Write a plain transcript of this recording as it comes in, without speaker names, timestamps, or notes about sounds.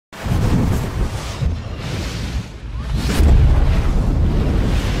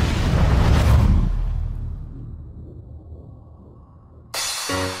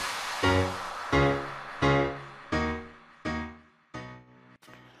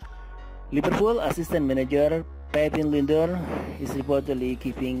Liverpool assistant manager Pepin Linder is reportedly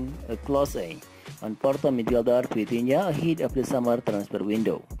keeping a close eye on Porto midfielder Vitinha ahead of the summer transfer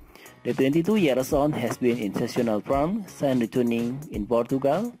window. The 22-year-old has been in exceptional form since returning in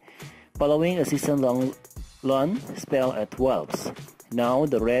Portugal following a season-long loan spell at Wolves. Now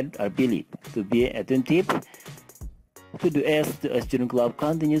the Reds are believed to be attentive to the Australian club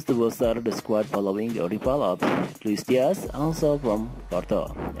continues to bolster the squad following the arrival of Luis Diaz, also from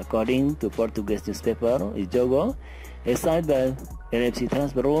Porto. According to Portuguese newspaper O Jogo, a site by LFC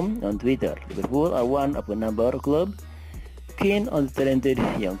Transfer Room on Twitter, Liverpool are one of a number of clubs keen on the talented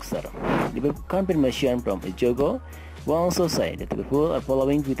youngster. The confirmation from O Jogo will also say that Liverpool are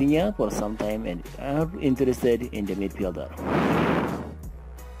following Vitinha for some time and are interested in the midfielder.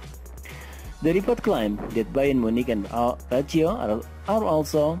 The report claimed that Bayern Munich and Lazio are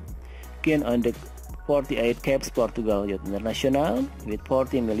also keen on the 48 caps Portugal youth international with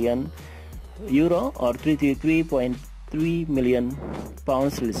 40 million euro or 33.3 million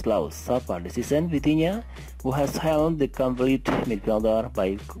pounds release clause. So far this season, Vitinha, who has held the complete midfielder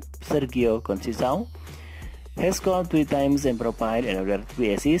by Sergio Conceição, has scored 3 times and provided another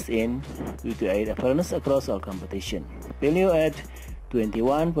 3 assists in 28 appearances across all competition. Value at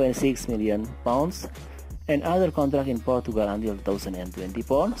 21.6 million pounds and other contract in Portugal until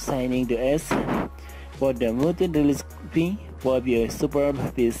 2024. Signing the S for the muted release fee will be a superb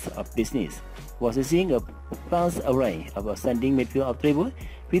piece of business. Possessing a vast array of outstanding midfield attributes,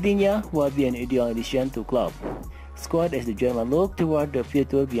 Vitinha will be an ideal addition to club squad as the German look toward the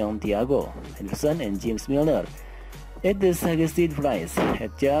future beyond Thiago Henderson and James Milner. At the suggested price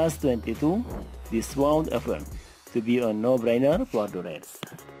at just 22, this won't offer to be a no-brainer for the Reds.